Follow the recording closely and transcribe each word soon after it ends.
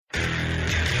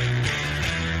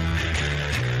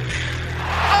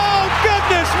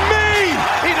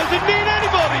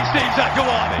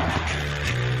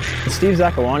Steve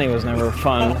Zakuani was never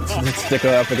fun to stick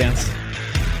up against.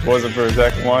 Wasn't for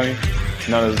Zakuani,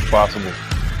 none of this is possible.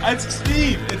 It's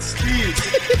Steve. It's Steve.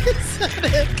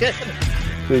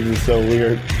 This is so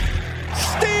weird.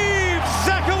 Steve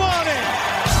Zakuani.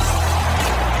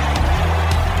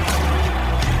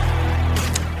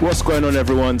 What's going on,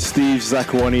 everyone? Steve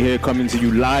Zakuani here, coming to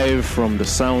you live from the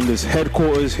Sounders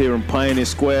headquarters here in Pioneer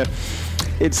Square.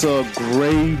 It's a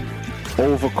grey,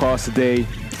 overcast day,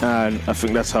 and I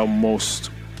think that's how most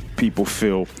people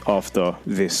feel after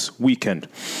this weekend.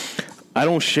 I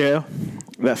don't share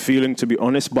that feeling, to be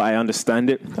honest, but I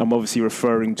understand it. I'm obviously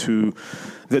referring to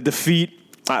the defeat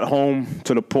at home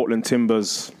to the Portland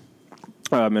Timbers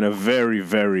in a very,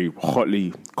 very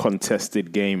hotly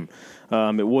contested game.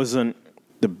 It wasn't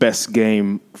the best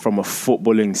game from a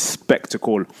footballing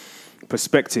spectacle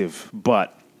perspective,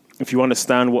 but if you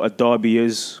understand what a derby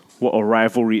is, what a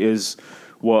rivalry is,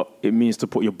 what it means to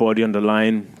put your body on the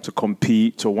line, to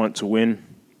compete, to want to win,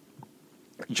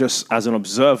 just as an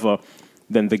observer,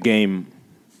 then the game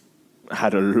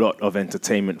had a lot of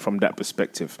entertainment from that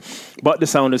perspective. But the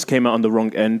Sounders came out on the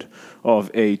wrong end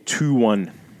of a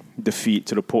 2-1 defeat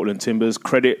to the Portland Timbers.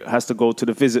 Credit has to go to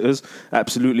the visitors,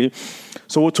 absolutely.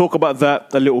 So we'll talk about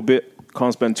that a little bit.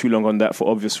 Can't spend too long on that for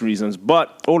obvious reasons.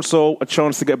 But also a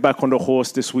chance to get back on the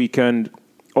horse this weekend,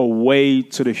 away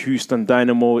to the Houston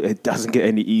Dynamo. It doesn't get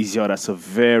any easier. That's a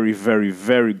very, very,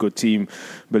 very good team.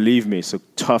 Believe me, it's a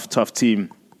tough, tough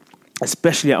team,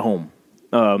 especially at home.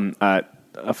 I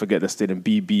forget the stadium,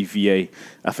 BBVA.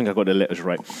 I think I got the letters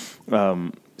right.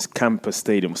 It's Campus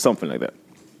Stadium, something like that.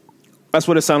 That's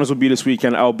where the Sounders will be this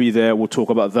weekend. I'll be there. We'll talk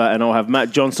about that. And I'll have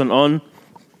Matt Johnson on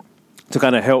to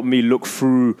kind of help me look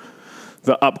through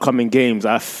the upcoming games.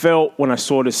 I felt when I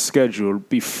saw this schedule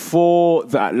before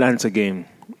the Atlanta game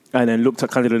and then looked at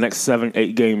kind of the next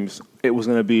 7-8 games, it was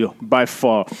going to be by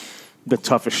far the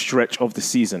toughest stretch of the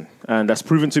season. And that's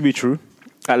proven to be true.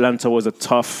 Atlanta was a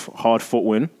tough, hard-fought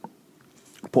win.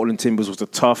 Portland Timbers was a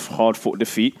tough, hard-fought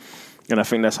defeat. And I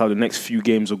think that's how the next few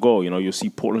games will go. You know, you'll see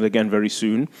Portland again very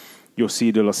soon. You'll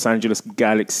see the Los Angeles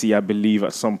Galaxy, I believe,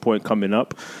 at some point coming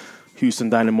up. Houston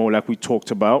Dynamo, like we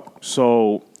talked about.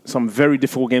 So some very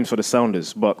difficult games for the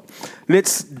Sounders. But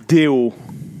let's deal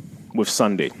with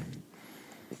Sunday.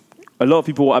 A lot of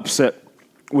people were upset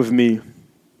with me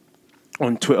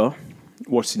on Twitter,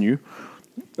 what's new,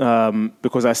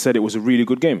 because I said it was a really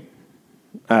good game.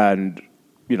 And,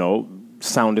 you know,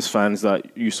 Sounders fans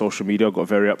that use social media got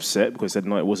very upset because they said,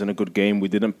 no, it wasn't a good game. We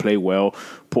didn't play well.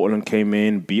 Portland came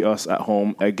in, beat us at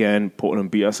home again. Portland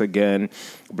beat us again.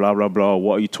 Blah, blah, blah.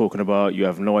 What are you talking about? You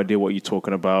have no idea what you're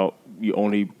talking about. You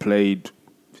only played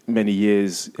many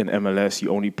years in MLS. You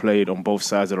only played on both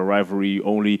sides of the rivalry. You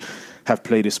only have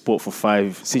played this sport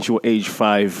since you were age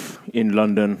 5 in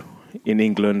London, in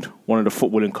England, one of the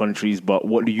footballing countries. But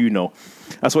what do you know?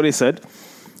 That's what they said.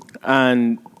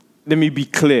 And let me be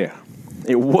clear.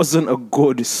 It wasn't a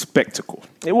good spectacle.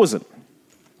 It wasn't.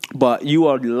 But you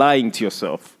are lying to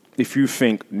yourself if you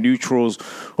think neutrals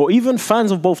or even fans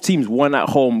of both teams went at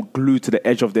home glued to the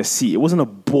edge of their seat. It wasn't a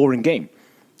boring game.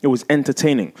 It was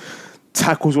entertaining.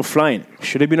 Tackles were flying.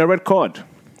 Should have been a red card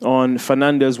on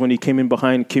Fernandez when he came in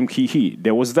behind Kim Ki-hee.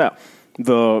 There was that.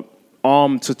 The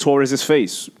arm to Torres'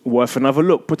 face, worth another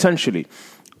look, potentially.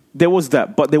 There was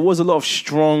that, but there was a lot of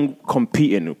strong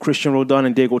competing. Christian Roldan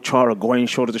and Diego Chara going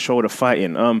shoulder to shoulder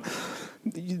fighting.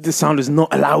 The Sounders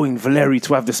not allowing Valeri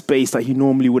to have the space that he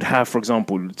normally would have, for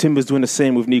example. Timbers doing the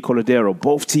same with Nico Lodeiro.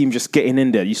 Both teams just getting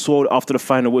in there. You saw after the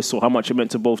final whistle how much it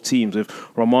meant to both teams, with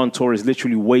Roman Torres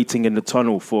literally waiting in the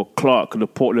tunnel for Clark, the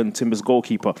Portland Timbers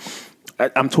goalkeeper.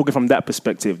 I'm talking from that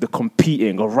perspective, the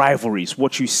competing, the rivalries,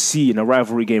 what you see in a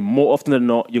rivalry game. More often than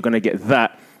not, you're going to get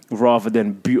that rather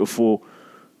than beautiful,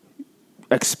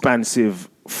 expansive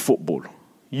football.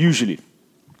 Usually.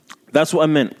 That's what I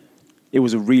meant. It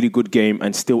was a really good game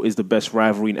and still is the best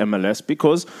rivalry in MLS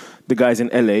because the guys in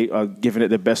LA are giving it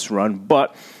the best run.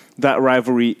 But that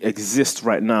rivalry exists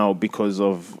right now because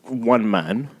of one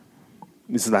man,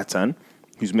 Zlatan,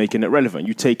 who's making it relevant.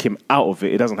 You take him out of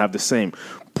it, it doesn't have the same.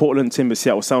 Portland Timbers,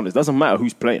 Seattle Sounders, doesn't matter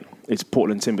who's playing. It's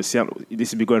Portland Timbers, Seattle.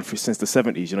 This has been going since the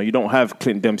 70s. You know, you don't have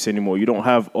Clint Dempsey anymore. You don't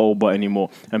have Olba anymore.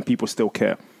 And people still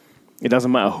care. It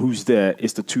doesn't matter who's there.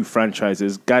 It's the two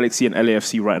franchises. Galaxy and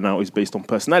LAFC right now is based on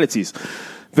personalities.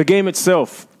 The game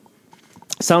itself,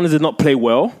 Sounders did not play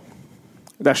well.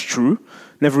 That's true.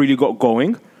 Never really got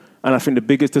going. And I think the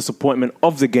biggest disappointment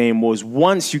of the game was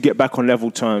once you get back on level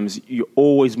terms, you're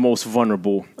always most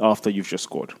vulnerable after you've just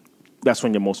scored. That's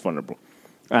when you're most vulnerable.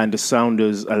 And the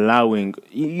Sounders allowing,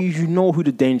 you know who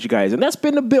the danger guy is. And that's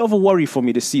been a bit of a worry for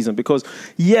me this season because,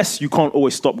 yes, you can't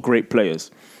always stop great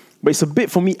players. But it's a bit,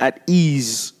 for me, at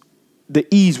ease. The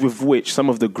ease with which some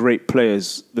of the great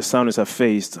players the Sounders have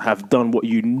faced have done what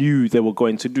you knew they were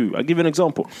going to do. I'll give you an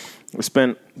example. We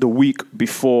spent the week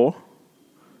before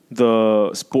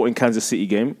the Sporting Kansas City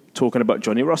game talking about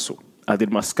Johnny Russell. I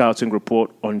did my scouting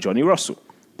report on Johnny Russell.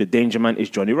 The danger man is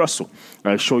Johnny Russell.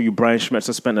 I'll show you Brian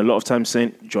Schmetzer spent a lot of time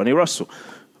saying Johnny Russell.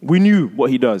 We knew what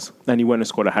he does, and he went and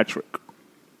scored a hat-trick.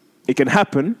 It can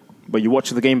happen, but you watch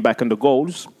the game back and the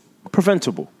goals,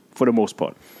 preventable for the most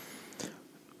part.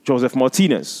 Joseph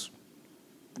Martinez,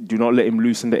 do not let him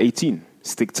loose in the 18.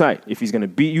 Stick tight. If he's going to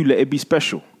beat you, let it be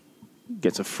special.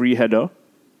 Gets a free header,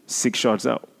 6 yards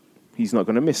out. He's not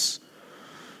going to miss.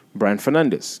 Brian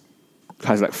Fernandez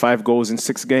has like 5 goals in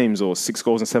 6 games or 6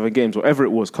 goals in 7 games, whatever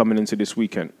it was coming into this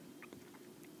weekend.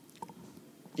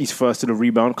 He's first to the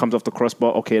rebound, comes off the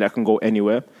crossbar. Okay, that can go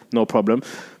anywhere, no problem.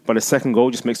 But the second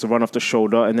goal just makes the run off the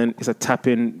shoulder, and then it's a tap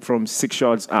in from 6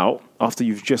 yards out after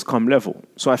you've just come level.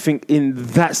 So I think in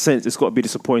that sense, it's got to be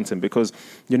disappointing because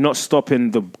you're not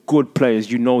stopping the good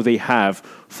players you know they have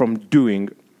from doing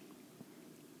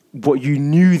what you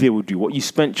knew they would do, what you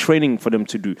spent training for them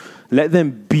to do. Let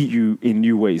them beat you in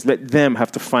new ways. Let them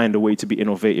have to find a way to be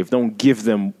innovative. Don't give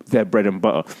them their bread and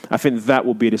butter. I think that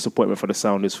will be a disappointment for the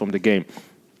Sounders from the game.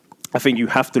 I think you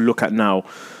have to look at now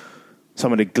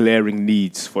some of the glaring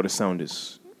needs for the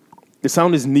Sounders. The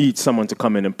Sounders need someone to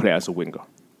come in and play as a winger.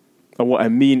 And what I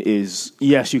mean is,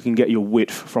 yes, you can get your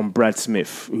width from Brad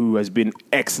Smith, who has been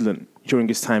excellent during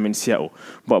his time in Seattle.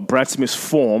 But Brad Smith's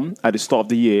form at the start of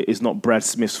the year is not Brad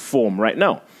Smith's form right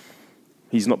now.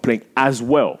 He's not playing as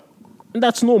well. And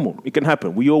that's normal. It can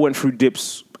happen. We all went through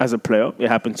dips as a player. It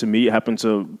happened to me. It happened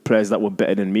to players that were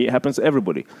better than me. It happens to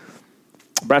everybody.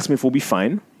 Brad Smith will be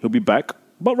fine. He'll be back.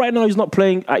 But right now, he's not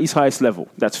playing at his highest level.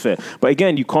 That's fair. But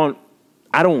again,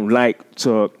 I don't like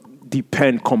to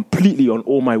depend completely on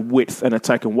all my width and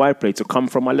attacking wide play to come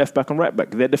from my left back and right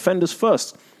back. They're defenders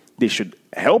first. They should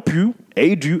help you,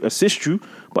 aid you, assist you,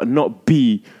 but not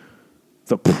be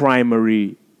the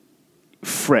primary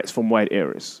threats from wide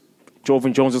areas.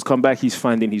 Jovan Jones has come back. He's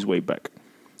finding his way back.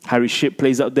 Harry Shipp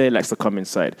plays out there, likes to come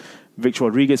inside. Victor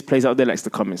Rodriguez plays out there, likes to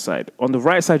come inside. On the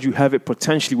right side, you have it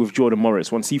potentially with Jordan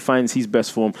Morris. Once he finds his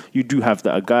best form, you do have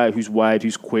that. A guy who's wide,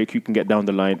 who's quick, who can get down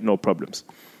the line, no problems.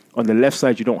 On the left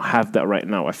side, you don't have that right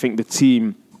now. I think the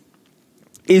team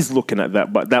is looking at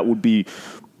that, but that would be,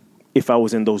 if I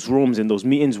was in those rooms, in those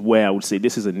meetings, where I would say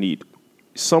this is a need.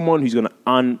 Someone who's going to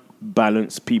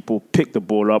unbalance people, pick the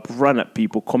ball up, run at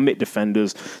people, commit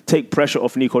defenders, take pressure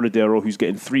off Nico Lodeiro, who's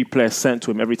getting 3 players sent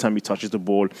to him every time he touches the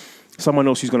ball. Someone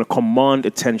else who's going to command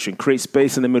attention, create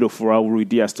space in the middle for Raul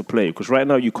Ruiz-Diaz to play. Because right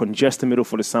now you congest the middle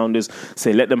for the Sounders,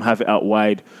 say let them have it out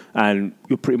wide, and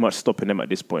you're pretty much stopping them at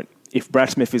this point. If Brad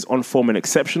Smith is on form and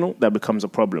exceptional, that becomes a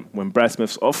problem. When Brad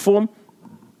Smith's off form,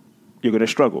 you're going to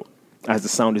struggle, as the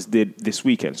Sounders did this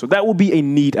weekend. So that will be a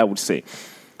need, I would say.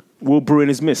 Will Bruin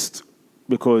is missed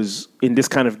because in this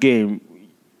kind of game,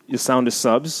 your Sounders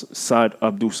subs, Saad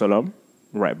Abdul Salam,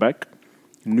 right back,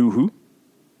 Nuhu,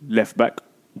 left back,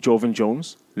 Jovan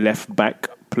Jones, left back,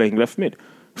 playing left mid.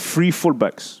 3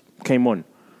 fullbacks came on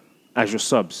as your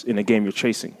subs in a game you're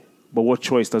chasing. But what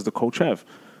choice does the coach have?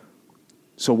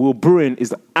 So Will Bruin is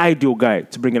the ideal guy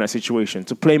to bring in that situation,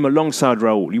 to play him alongside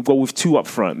Raul. You go with 2 up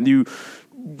front. You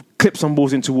clip some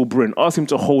balls into Will Bruin, ask him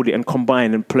to hold it and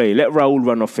combine and play. Let Raul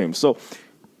run off him. So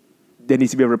there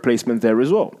needs to be a replacement there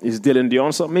as well. Is Dylan the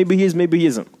answer? Maybe he is, maybe he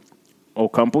isn't.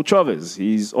 Ocampo Chavez,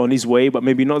 he's on his way, but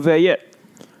maybe not there yet.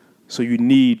 So you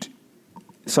need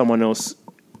someone else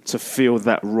to fill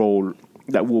that role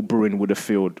that Will Bruin would have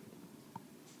filled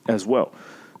as well.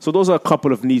 So those are a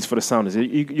couple of needs for the Sounders.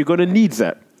 You're going to need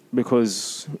that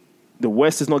because the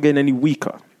West is not getting any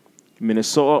weaker.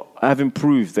 Minnesota have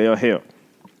improved. They are here.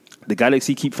 The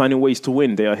Galaxy keep finding ways to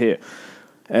win. They are here.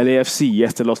 LAFC,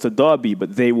 yes, they lost the derby,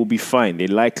 but they will be fine. They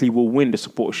likely will win the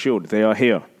Supporters' Shield. They are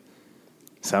here.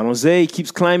 San Jose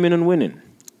keeps climbing and winning.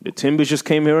 The Timbers just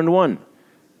came here and won.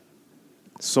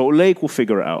 Salt Lake will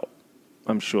figure it out,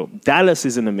 I'm sure. Dallas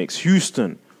is in the mix.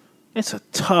 Houston. It's a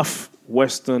tough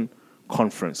Western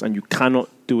Conference, and you cannot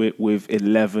do it with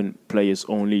 11 players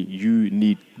only. You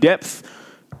need depth,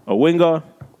 a winger,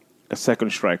 a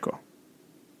second striker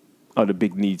are the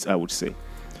big needs, I would say.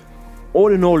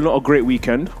 All in all, not a great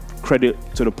weekend. Credit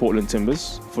to the Portland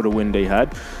Timbers for the win they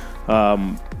had.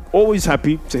 Always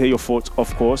happy to hear your thoughts,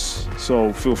 of course.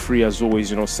 So feel free, as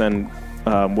always, send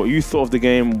what you thought of the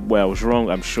game, where I was wrong,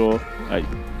 I'm sure.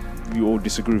 You all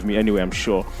disagree with me anyway, I'm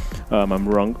sure. I'm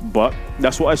wrong. But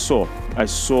that's what I saw. I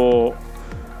saw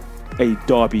a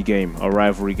derby game, a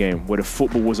rivalry game, where the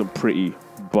football wasn't pretty,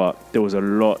 but there was a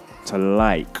lot to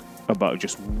like about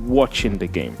just watching the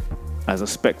game as a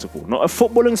spectacle. Not a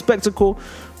footballing spectacle,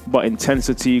 but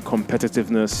intensity,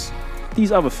 competitiveness,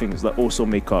 these other things that also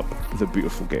make up the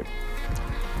beautiful game.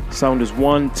 Sounders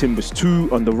 1, Timbers 2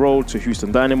 on the road to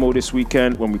Houston Dynamo this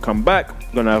weekend. When we come back,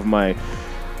 I'm going to have my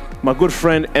good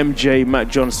friend MJ, Matt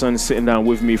Johnson, sitting down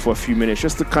with me for a few minutes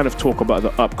just to kind of talk about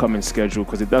the upcoming schedule,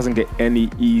 because it doesn't get any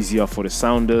easier for the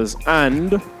Sounders.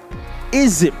 And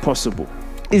is it possible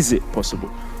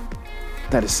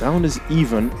that the Sounders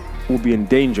even will be in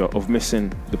danger of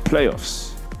missing the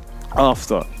playoffs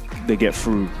after they get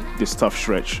through this tough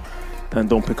stretch and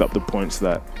don't pick up the points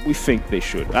that we think they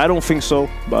should? I don't think so,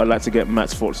 but I'd like to get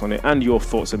Matt's thoughts on it and your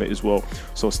thoughts on it as well.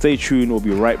 So stay tuned, we'll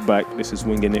be right back. This is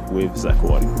Winging It with Zach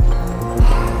Wadi.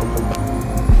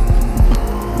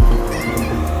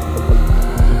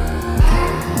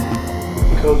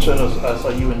 Coach, I saw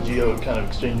you and Gio kind of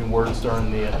exchanging words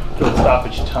during the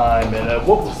stoppage time, and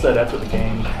what was said after the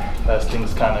game as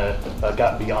things kind of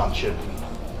got beyond Chip?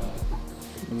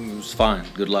 It was fine.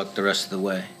 Good luck the rest of the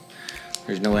way.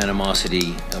 There's no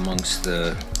animosity amongst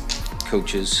the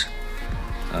coaches.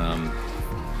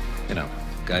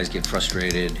 Guys get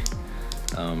frustrated.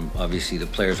 Obviously, the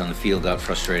players on the field got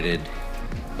frustrated,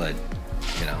 but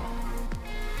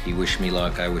he wished me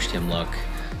luck. I wished him luck.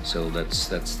 So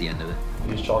that's the end of it.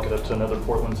 You just chalk it up to another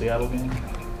Portland-Seattle game?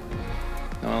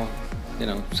 Well,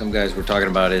 some guys were talking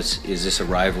about is this a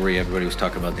rivalry? Everybody was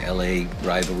talking about the LA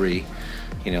rivalry.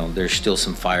 There's still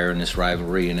some fire in this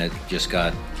rivalry, and it just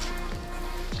got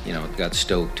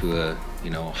stoked to a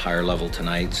higher level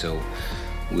tonight. So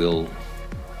we'll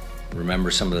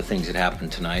remember some of the things that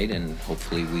happened tonight, and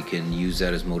hopefully we can use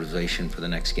that as motivation for the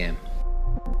next game.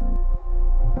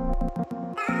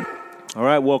 All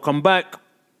right, welcome back.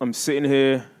 I'm sitting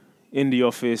here in the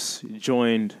office,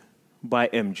 joined by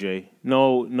MJ.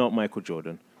 No, not Michael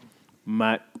Jordan.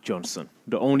 Matt Johnson,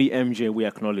 the only MJ we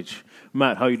acknowledge.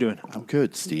 Matt, how you doing? I'm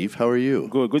good, Steve. How are you?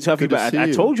 Good to have you back.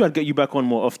 I told you I'd get you back on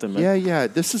more often, man. Yeah.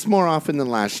 This is more often than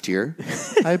last year.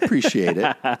 I appreciate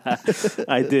it.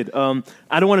 I did.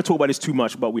 I don't want to talk about this too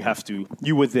much, but we have to.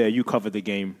 You were there. You covered the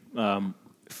game.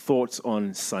 Thoughts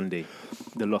on Sunday,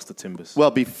 the loss to Timbers?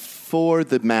 Well, before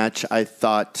the match, I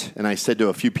thought, and I said to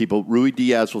a few people, Rui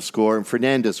Diaz will score and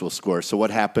Fernandez will score. So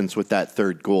what happens with that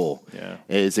third goal? Yeah.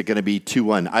 Is it going to be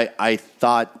 2-1? I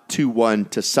thought 2-1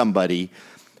 to somebody.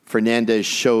 Fernandez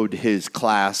showed his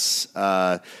class.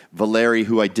 Valeri,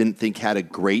 who I didn't think had a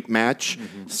great match,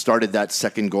 started that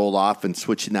second goal off and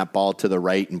switching that ball to the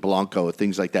right, and Blanco,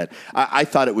 things like that. I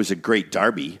thought it was a great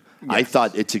derby. Yes. I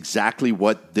thought it's exactly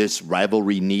what this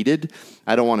rivalry needed.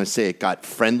 I don't want to say it got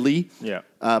friendly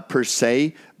per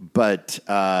se, but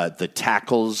the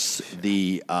tackles,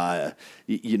 the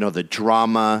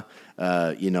drama,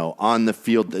 on the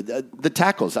field, the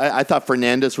tackles. I thought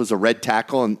Fernandez was a red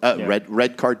tackle and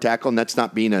red card tackle, and that's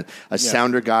not being a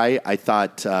Sounder guy. I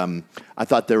thought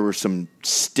there were some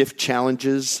stiff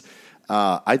challenges.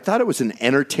 I thought it was an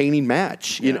entertaining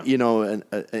match. An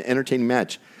entertaining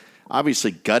match.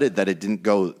 Obviously gutted that it didn't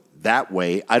go that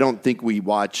way. I don't think we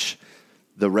watch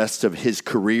the rest of his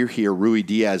career here. Rui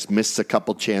Diaz missed a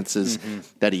couple chances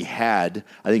that he had.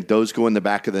 I think those go in the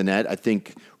back of the net. I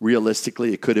think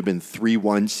realistically it could have been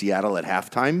 3-1 Seattle at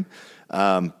halftime.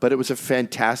 But it was a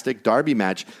fantastic derby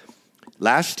match.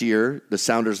 Last year, the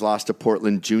Sounders lost to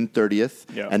Portland June 30th,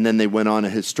 and then they went on a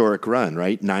historic run,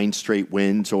 right? 9 straight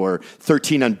wins, or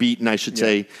 13 unbeaten, I should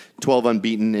say, 12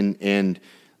 unbeaten, and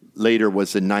later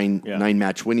was a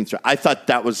nine-match winning streak. I thought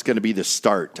that was going to be the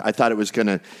start. I thought it was going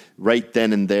to, right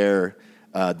then and there,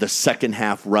 the second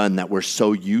half run that we're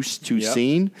so used to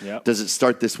seeing. Does it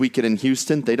start this weekend in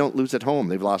Houston? They don't lose at home.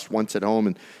 They've lost once at home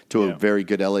and to a very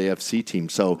good LAFC team.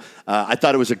 So I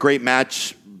thought it was a great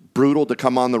match. Brutal to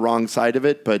come on the wrong side of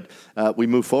it, but we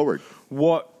move forward.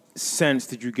 What sense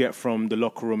did you get from the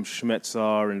locker room,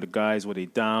 Schmetzer and the guys? Were they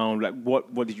down? Like,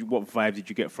 what vibe did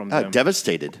you get from them?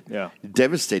 Devastated.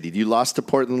 Devastated. You lost to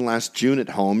Portland last June at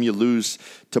home. You lose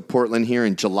to Portland here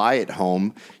in July at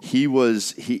home.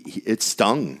 It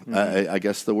stung. I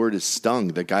guess the word is stung.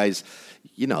 The guys,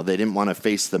 they didn't want to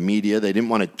face the media. They didn't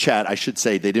want to chat. I should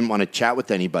say they didn't want to chat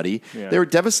with anybody. They were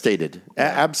devastated.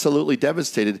 Absolutely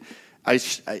devastated.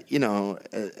 As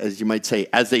you might say,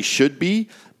 as they should be.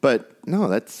 But no,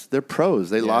 they're pros.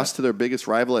 They lost to their biggest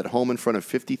rival at home in front of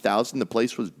 50,000. The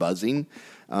place was buzzing.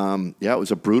 It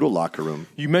was a brutal locker room.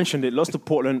 You mentioned it. Lost to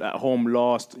Portland at home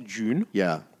last June.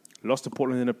 Yeah. Lost to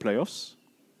Portland in the playoffs.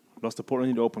 Lost to Portland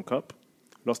in the Open Cup.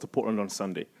 Lost to Portland on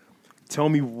Sunday. Tell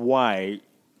me why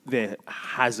there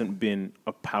hasn't been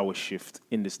a power shift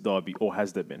in this derby, or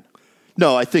has there been?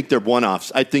 No, I think they're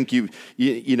one-offs. I think you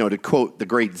know, to quote the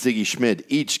great Ziggy Schmidt,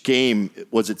 each game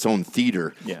was its own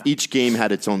theater. Yeah. Each game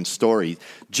had its own story.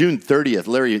 June 30th,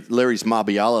 Larry's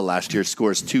Mabiala last year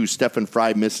scores 2. Stephen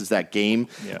Fry misses that game.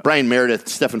 Yeah. Brian Meredith,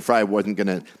 Stephen Fry weren't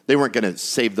going to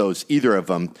save those, either of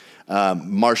them.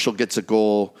 Marshall gets a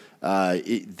goal.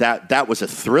 That was a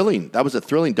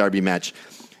thrilling derby match.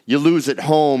 You lose at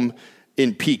home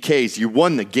in PKs. You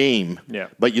won the game,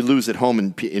 but you lose at home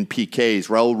in PKs.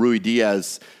 Raul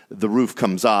Ruidiaz, the roof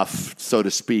comes off, so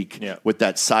to speak, with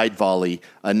that side volley.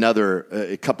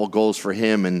 A couple goals for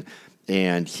him,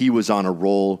 and he was on a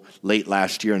roll late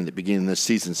last year and at the beginning of the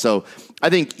season. So I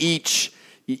think each,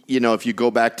 you know, if you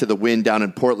go back to the win down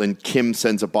in Portland, Kim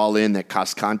sends a ball in that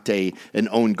Cascante, an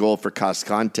own goal for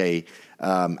Cascante.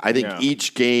 I think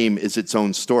each game is its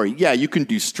own story. Yeah, you can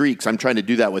do streaks. I'm trying to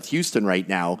do that with Houston right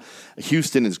now.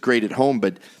 Houston is great at home,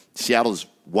 but Seattle's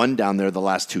won down there the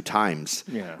last 2 times.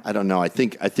 Yeah. I don't know. I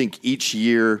think each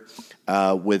year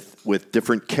with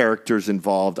different characters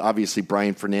involved. Obviously,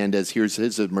 Brian Fernandez, here's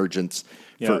his emergence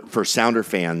for Sounder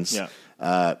fans.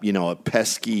 Yeah. You know, a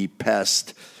pesky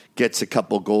pest gets a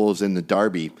couple goals in the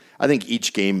derby. I think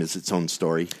each game is its own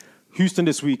story. Houston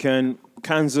this weekend,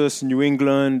 Kansas, New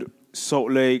England,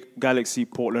 Salt Lake, Galaxy,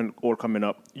 Portland, all coming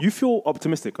up. You feel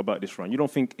optimistic about this run? You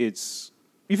don't think it's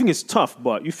tough,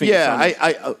 but you think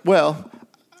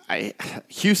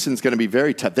Houston's going to be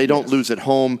very tough. They don't lose at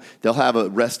home. They'll have a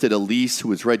rested Elise, who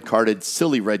was red carded,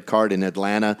 silly red card in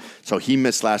Atlanta. So he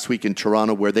missed last week in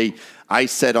Toronto, where I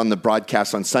said on the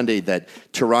broadcast on Sunday that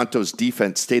Toronto's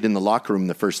defense stayed in the locker room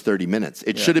the first 30 minutes.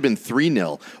 It should have been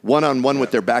 3-0. 1-on-1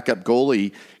 with their backup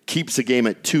goalie keeps the game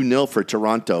at 2-0 for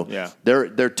Toronto. Yeah.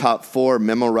 Their top 4,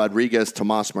 Memo Rodriguez,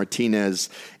 Tomas Martinez,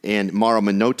 and Mauro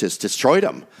Manotas, destroyed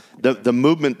them. The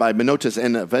movement by Manotas,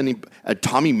 and if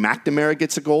Tommy McNamara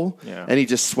gets a goal, and he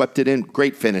just swept it in.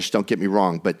 Great finish, don't get me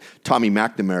wrong, but Tommy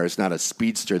McNamara is not a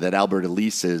speedster that Albert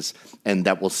Elise is, and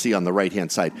that we'll see on the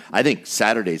right-hand side. I think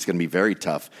Saturday is going to be very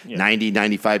tough. 90,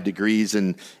 95 degrees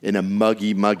in a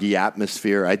muggy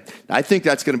atmosphere. I think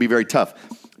that's going to be very tough.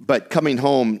 But coming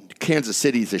home, Kansas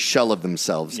City's a shell of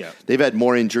themselves. Yeah. They've had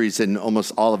more injuries than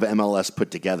almost all of MLS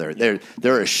put together.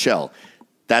 They're a shell.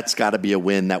 That's got to be a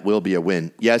win. That will be a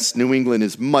win. Yes, New England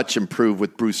is much improved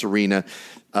with Bruce Arena.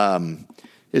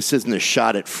 This isn't a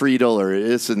shot at Friedel, or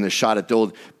this isn't a shot at the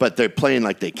old, but they're playing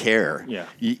like they care. Yeah.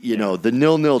 You know, the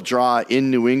 0-0 draw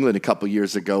in New England a couple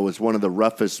years ago was one of the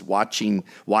roughest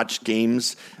watched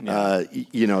games. Yeah.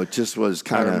 You know, it just was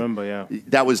kind of. I remember,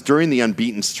 that was during the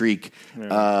unbeaten streak.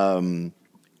 Yeah.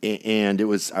 And it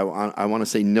was, I want to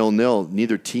say 0-0.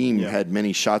 Neither team had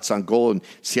many shots on goal, and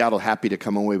Seattle happy to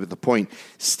come away with the point.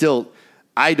 Still,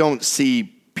 I don't see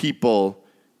people.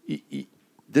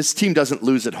 This team doesn't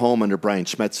lose at home under Brian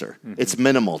Schmetzer. Mm-hmm. It's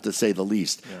minimal, to say the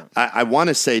least. Yeah. I want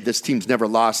to say this team's never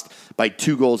lost by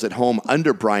 2 goals at home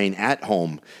under Brian at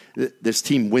home. This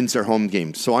team wins their home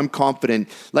games. So I'm confident,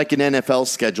 like an NFL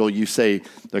schedule, you say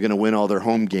they're going to win all their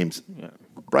home games. Yeah.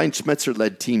 Brian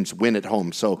Schmetzer-led teams win at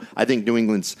home, so I think New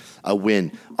England's a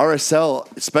win.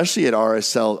 RSL, especially at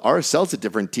RSL's a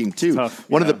different team too. Tough,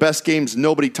 One of the best games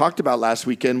nobody talked about last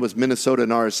weekend was Minnesota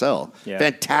and RSL. Yeah.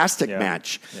 Fantastic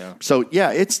match. Yeah. So,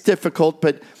 it's difficult,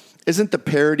 but isn't the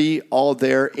parity all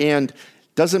there? And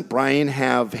doesn't Brian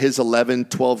have his 11,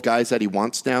 12 guys that he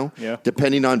wants now? Yeah.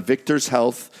 Depending on Victor's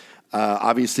health.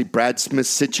 Obviously, Brad Smith's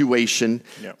situation,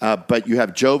 but you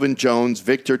have Jovan Jones,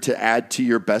 Victor to add to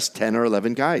your best 10 or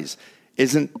 11 guys.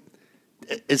 Isn't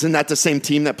that the same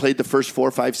team that played the first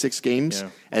 4, 5, 6 games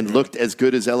and looked as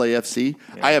good as LAFC?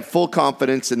 Yeah. I have full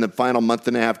confidence in the final month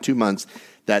and a half, 2 months,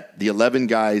 that the 11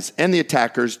 guys and the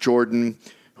attackers, Jordan,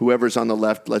 whoever's on the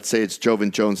left, let's say it's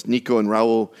Jovan Jones, Nico, and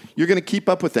Raul, you're going to keep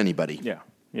up with anybody.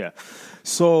 Yeah.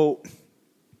 So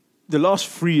the last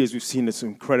 3 years, we've seen this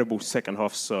incredible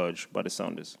second-half surge by the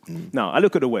Sounders. Mm. Now, I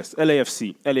look at the West,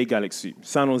 LAFC, LA Galaxy,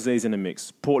 San Jose's in the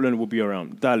mix, Portland will be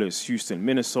around, Dallas, Houston,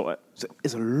 Minnesota.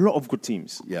 There's a lot of good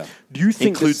teams. Yeah. Do you think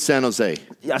include San Jose?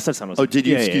 Yeah, I said San Jose. Oh, did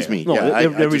you? Excuse me. No, they're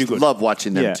really just good. Love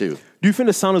watching them, too. Do you think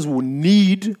the Sounders will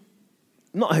need,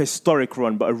 not a historic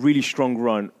run, but a really strong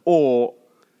run, or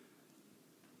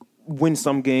win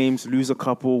some games, lose a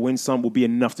couple, win some, will be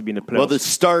enough to be in the playoffs? Well,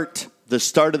 the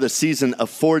start of the season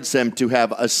affords them to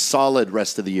have a solid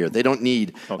rest of the year. They don't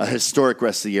need a historic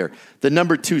rest of the year. The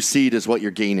number 2 seed is what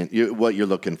you're gaining, what you're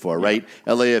looking for, right?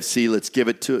 LAFC, let's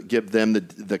give them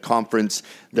the conference.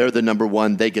 They're the number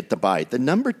 1. They get the bye. The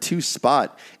number 2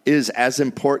 spot is as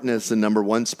important as the number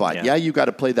 1 spot. Yeah, you got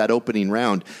to play that opening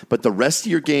round, but the rest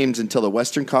of your games until the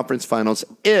Western Conference Finals,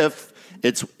 if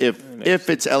it's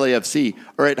LAFC,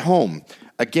 are at home.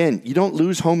 again, you don't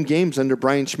lose home games under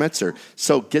Brian Schmetzer.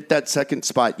 So get that second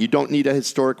spot. You don't need a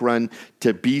historic run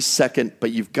to be second,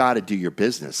 but you've got to do your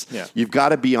business. Yeah. You've got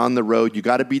to be on the road. You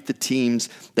got to beat the teams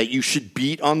that you should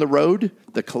beat on the road,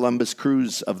 the Columbus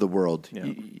Crews of the world.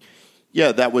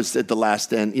 Yeah, that was at the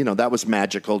last end. That was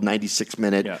magical.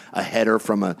 96-minute, a header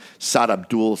from a Saad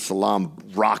Abdul Salam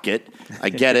rocket. I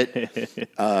get it.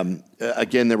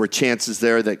 Again, there were chances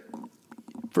there that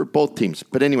for both teams.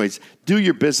 But anyways, do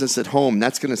your business at home.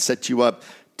 That's going to set you up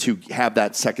to have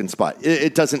that second spot.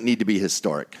 It doesn't need to be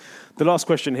historic. The last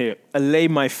question here. Allay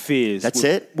my fears. That's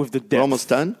it? With the depth. We're almost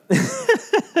done?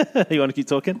 You want to keep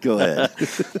talking? Go ahead.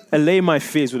 Allay my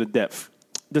fears with the depth.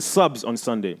 The subs on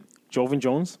Sunday. Jovan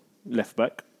Jones, left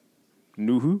back.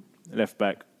 Nuhu, left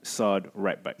back. Saad,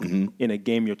 right back. Mm-hmm. In a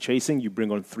game you're chasing, you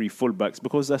bring on 3 fullbacks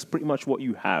because that's pretty much what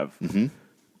you have. Mm-hmm.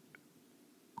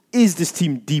 Is this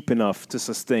team deep enough to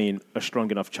sustain a strong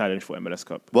enough challenge for MLS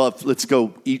Cup? Well, let's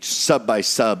go each sub by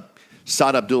sub.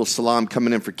 Saad Abdul Salam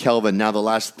coming in for Kelvin. Now the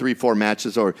last 3-4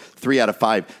 matches, or 3 out of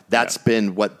 5, that's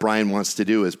been what Brian wants to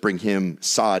do, is bring him,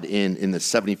 Saad, in the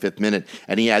 75th minute,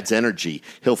 and he adds energy.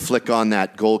 He'll flick on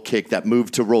that goal kick, that move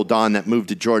to Roldan, that move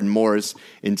to Jordan Morris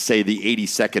in, say, the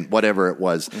 82nd, whatever it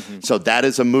was. Mm-hmm. So that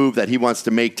is a move that he wants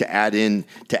to make to add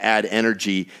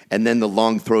energy, and then the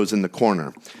long throws in the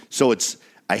corner. So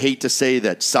I hate to say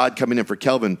that Saad coming in for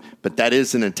Kelvin, but that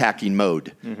is an attacking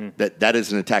mode. Mm-hmm. That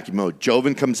is an attacking mode.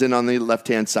 Jovan comes in on the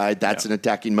left-hand side. That's an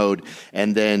attacking mode.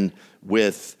 And then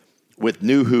with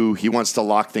Nuhu, he wants to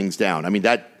lock things down. I mean,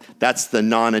 that's the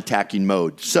non-attacking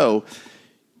mode. So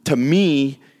to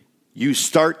me, you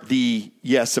start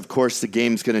yes, of course, the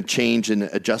game's going to change and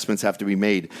adjustments have to be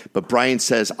made. But Brian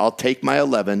says, I'll take my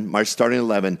starting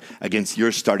 11 against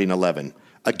your starting 11.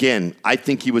 Again, I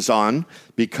think he was on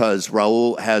because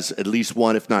Raul has at least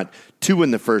 1, if not 2 in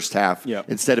the first half,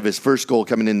 instead of his first goal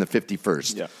coming in the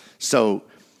 51st. Yeah. So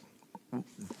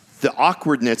the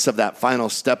awkwardness of that final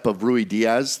step of Rui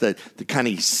Diaz, that kind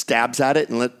of stabs at it,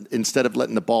 and instead of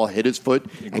letting the ball hit his foot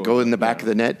and go in the back of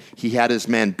the net, he had his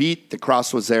man beat. The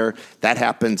cross was there. That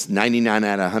happens 99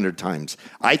 out of 100 times.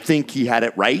 I think he had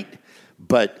it right,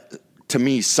 but to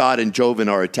me, Saad and Jovan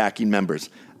are attacking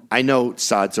members. I know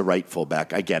Saad's a right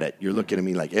fullback. I get it. You're looking at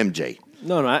me like MJ.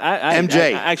 No, I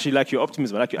actually like your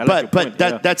optimism. I like your point.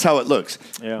 That's how it looks.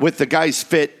 Yeah. With the guys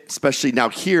fit, especially now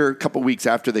here, a couple weeks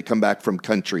after they come back from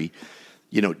country,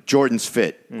 Jordan's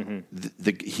fit. Mm-hmm.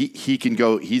 He can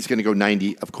go. He's going to go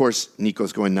 90. Of course,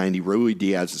 Nico's going 90. Rui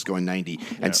Diaz is going 90,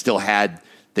 and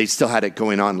they still had it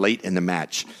going on late in the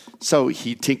match. So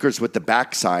he tinkers with the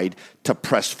backside to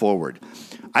press forward.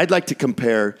 I'd like to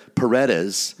compare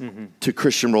Paredes to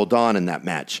Christian Roldan in that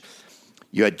match.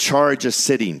 You had Chara just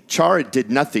sitting. Chara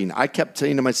did nothing. I kept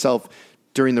saying to myself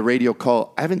during the radio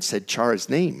call, I haven't said Chara's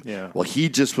name. Yeah. Well, he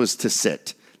just was to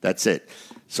sit. That's it.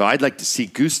 So I'd like to see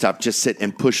Gustav just sit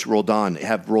and push Roldan,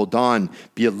 have Roldan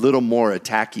be a little more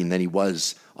attacking than he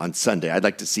was on Sunday. I'd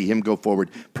like to see him go forward.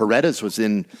 Paredes was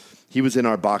in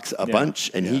our box a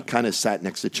bunch, and he kind of sat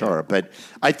next to Chara. But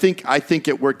I think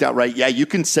it worked out right. Yeah, you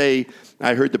can say,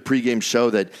 I heard the pregame show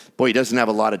that, boy, he doesn't have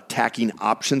a lot of attacking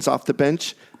options off the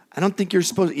bench. I don't think you're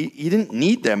supposed to. You didn't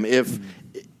need them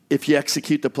if you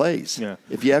execute the plays. Yeah.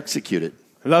 If you execute it.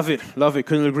 Love it.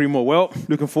 Couldn't agree more. Well,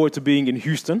 looking forward to being in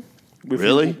Houston.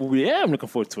 Really? Yeah, I'm looking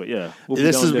forward to it, yeah.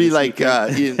 This would be like,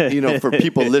 for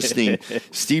people listening,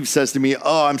 Steve says to me,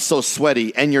 oh, I'm so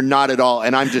sweaty, and you're not at all,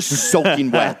 and I'm just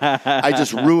soaking wet. I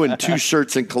just ruined 2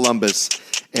 shirts in Columbus.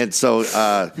 And so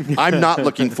I'm not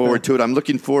looking forward to it. I'm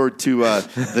looking forward to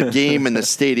the game and the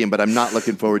stadium, but I'm not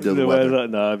looking forward to the weather.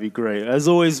 No, that'd be great. As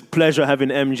always, pleasure having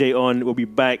MJ on. We'll be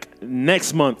back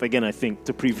next month again, I think,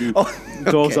 to preview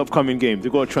those upcoming games.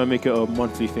 We've got to try and make it a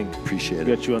monthly thing. Appreciate it.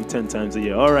 Get you on 10 times a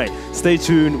year. All right, stay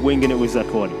tuned. Winging it with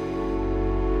Zakuani.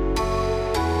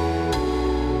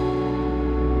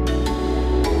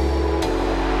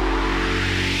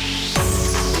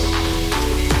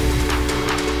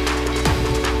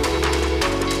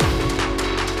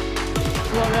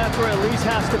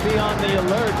 Has to be on the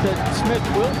alert that Smith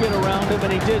will get around him,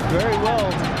 and he did very well.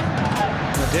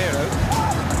 Madero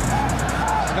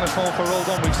is going to fall for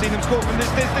Roldan. We've seen him score from this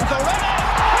distance already.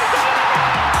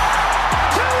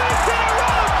 2 weeks in a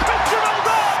row, Christian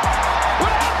Roldan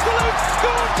with absolute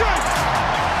scorchers.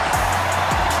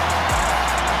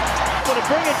 Well, to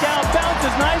bring it down,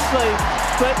 bounces nicely,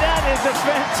 but that is a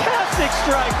fantastic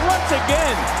strike once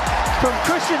again from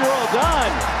Christian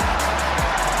Roldan.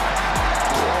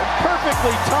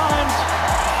 Perfectly timed,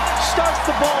 starts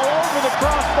the ball over the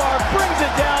crossbar, brings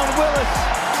it down. Willis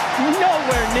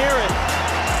nowhere near it.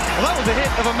 Well, that was a hit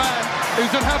of a man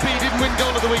who's unhappy he didn't win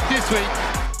goal of the week this week.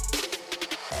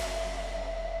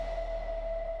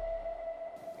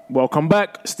 Welcome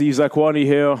back. Steve Zakuani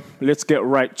here. Let's get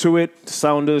right to it. The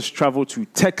Sounders travel to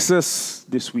Texas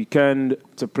this weekend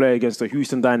to play against the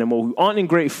Houston Dynamo, who aren't in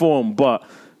great form, but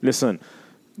listen,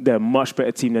 they're a much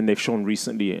better team than they've shown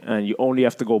recently, and you only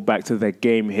have to go back to their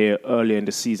game here earlier in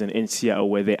the season in Seattle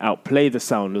where they outplayed the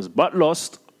Sounders, but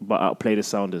lost, but outplayed the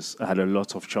Sounders. Had a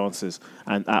lot of chances,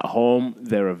 and at home,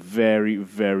 they're a very,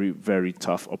 very, very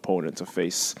tough opponent to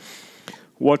face.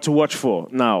 What to watch for?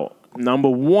 Now, number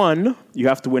one, you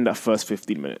have to win that first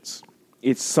 15 minutes.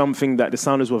 It's something that the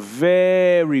Sounders were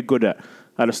very good at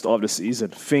the start of the season.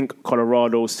 Think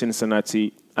Colorado,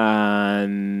 Cincinnati,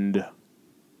 and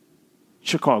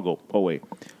Chicago away.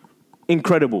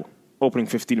 Incredible opening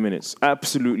 15 minutes.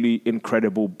 Absolutely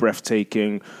incredible,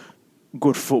 breathtaking,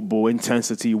 good football,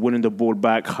 intensity, winning the ball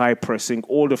back, high pressing,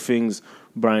 all the things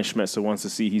Brian Schmetzer wants to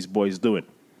see his boys doing.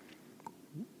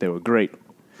 They were great.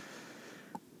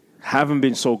 Haven't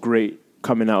been so great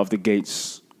coming out of the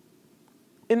gates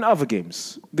in other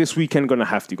games. This weekend, you're going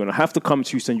to have to come to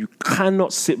Houston. You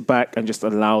cannot sit back and just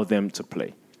allow them to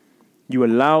play. You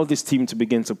allow this team to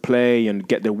begin to play and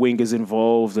get their wingers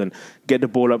involved and get the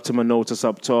ball up to Manotas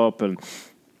up top and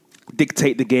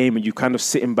dictate the game, and you kind of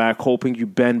sitting back hoping you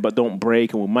bend but don't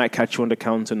break and we might catch you on the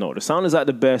counter. No, the Sounders at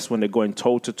the best when they're going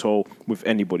toe-to-toe with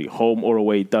anybody. Home or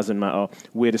away, doesn't matter.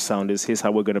 We're the Sounders. Here's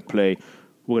how we're going to play.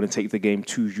 We're going to take the game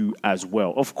to you as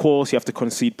well. Of course, you have to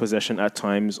concede possession at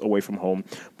times away from home,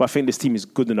 but I think this team is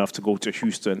good enough to go to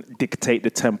Houston, dictate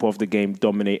the tempo of the game,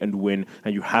 dominate and win,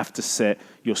 and you have to set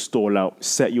your stall out,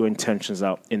 set your intentions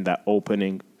out in that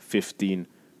opening 15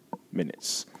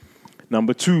 minutes.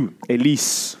 Number two,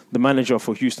 Elise, the manager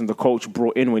for Houston, the coach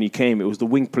brought in when he came. It was the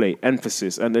wing play,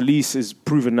 emphasis. And Elise is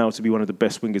proven now to be one of the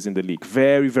best wingers in the league.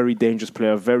 Very, very dangerous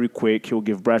player, very quick. He'll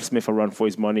give Brad Smith a run for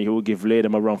his money. He'll give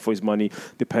Latham a run for his money,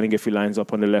 depending if he lines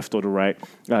up on the left or the right.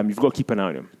 You've got to keep an eye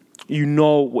on him. You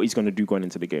know what he's going to do going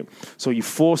into the game. So you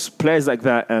force players like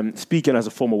that. Speaking as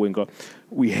a former winger,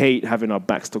 we hate having our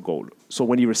backs to goal. So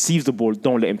when he receives the ball,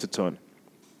 don't let him to turn.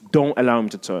 Don't allow him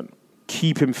to turn.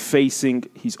 Keep him facing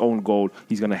his own goal.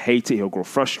 He's going to hate it. He'll grow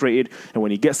frustrated. And when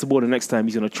he gets the ball the next time,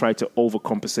 he's going to try to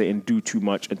overcompensate and do too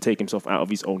much and take himself out of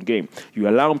his own game. You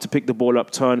allow him to pick the ball up,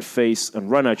 turn, face,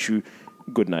 and run at you.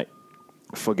 Good night.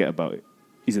 Forget about it.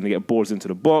 He's going to get balls into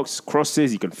the box,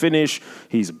 crosses. He can finish.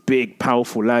 He's a big,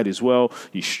 powerful lad as well.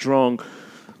 He's strong.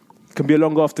 It can be a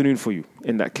long afternoon for you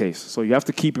in that case. So you have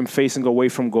to keep him facing away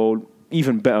from goal.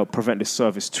 Even better, prevent the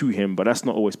service to him, but that's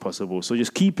not always possible. So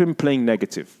just keep him playing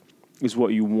negative. Is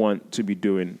what you want to be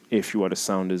doing if you are the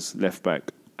Sounders left back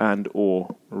and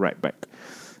or right back.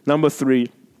 Number three,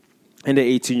 in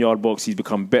the 18-yard box, he's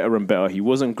become better and better. He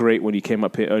wasn't great when he came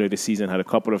up here earlier this season, had a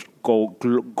couple of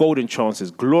golden chances,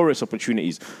 glorious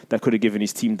opportunities that could have given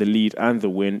his team the lead and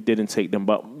the win. Didn't take them,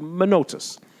 but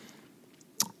Manotas.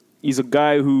 He's a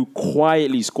guy who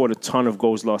quietly scored a ton of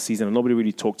goals last season, and nobody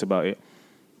really talked about it.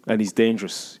 And he's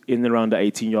dangerous. In and around the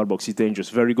 18-yard box, he's dangerous.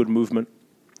 Very good movement.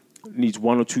 Needs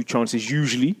one or two chances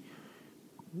usually.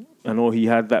 I know he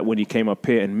had that when he came up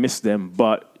here and missed them,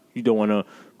 but you don't want to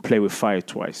play with fire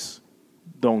twice.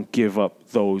 Don't give up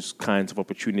those kinds of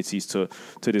opportunities to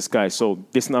this guy. So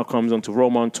this now comes on to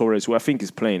Roman Torres, who I think is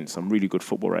playing some really good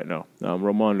football right now.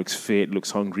 Roman looks fit,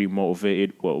 looks hungry,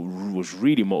 motivated. Well, was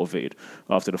really motivated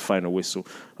after the final whistle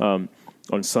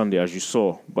on Sunday, as you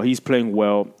saw. But he's playing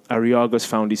well. Arriaga's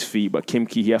found his feet, but Kim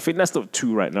Keehee, I think that's the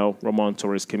two right now, Roman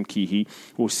Torres, Kim Keehee.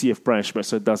 We'll see if Brian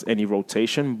Schmetzer does any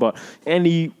rotation, but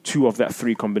any two of that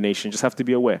three combination, just have to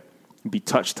be aware. Be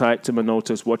touch tight to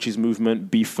Manotas, watch his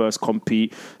movement, be first,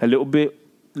 compete. A little bit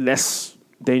less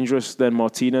dangerous than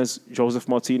Joseph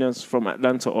Martinez from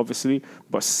Atlanta, obviously,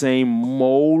 but same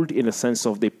mold in the sense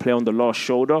of they play on the last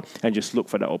shoulder and just look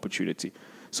for that opportunity.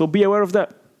 So be aware of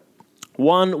that.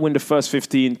 1, win the first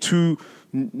 15. 2,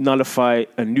 nullify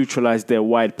and neutralize their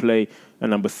wide play.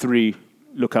 And number 3,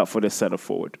 look out for their center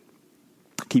forward.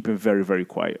 Keep him very, very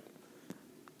quiet.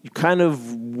 You kind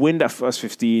of win that first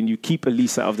 15. You keep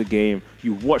Elise out of the game.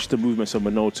 You watch the movements of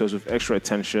Manotas with extra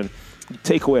attention. You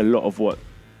take away a lot of what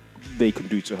they can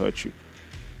do to hurt you.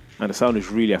 And the Sounders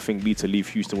really, I think, need to leave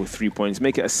Houston with 3 points.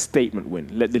 Make it a statement win.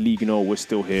 Let the league know we're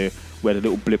still here. We had a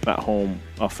little blip at home.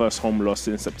 Our first home loss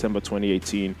in September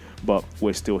 2018. But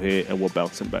we're still here and we're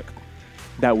bouncing back.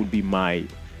 That would be my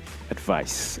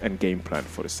advice and game plan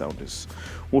for the Sounders.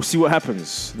 We'll see what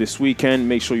happens this weekend.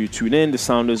 Make sure you tune in. The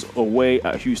Sounders away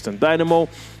at Houston Dynamo.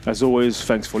 As always,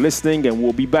 thanks for listening. And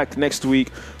we'll be back next week,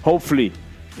 hopefully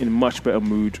in a much better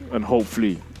mood. And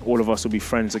hopefully all of us will be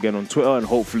friends again on Twitter. And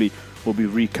hopefully we'll be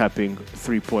recapping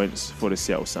 3 points for the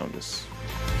Seattle Sounders.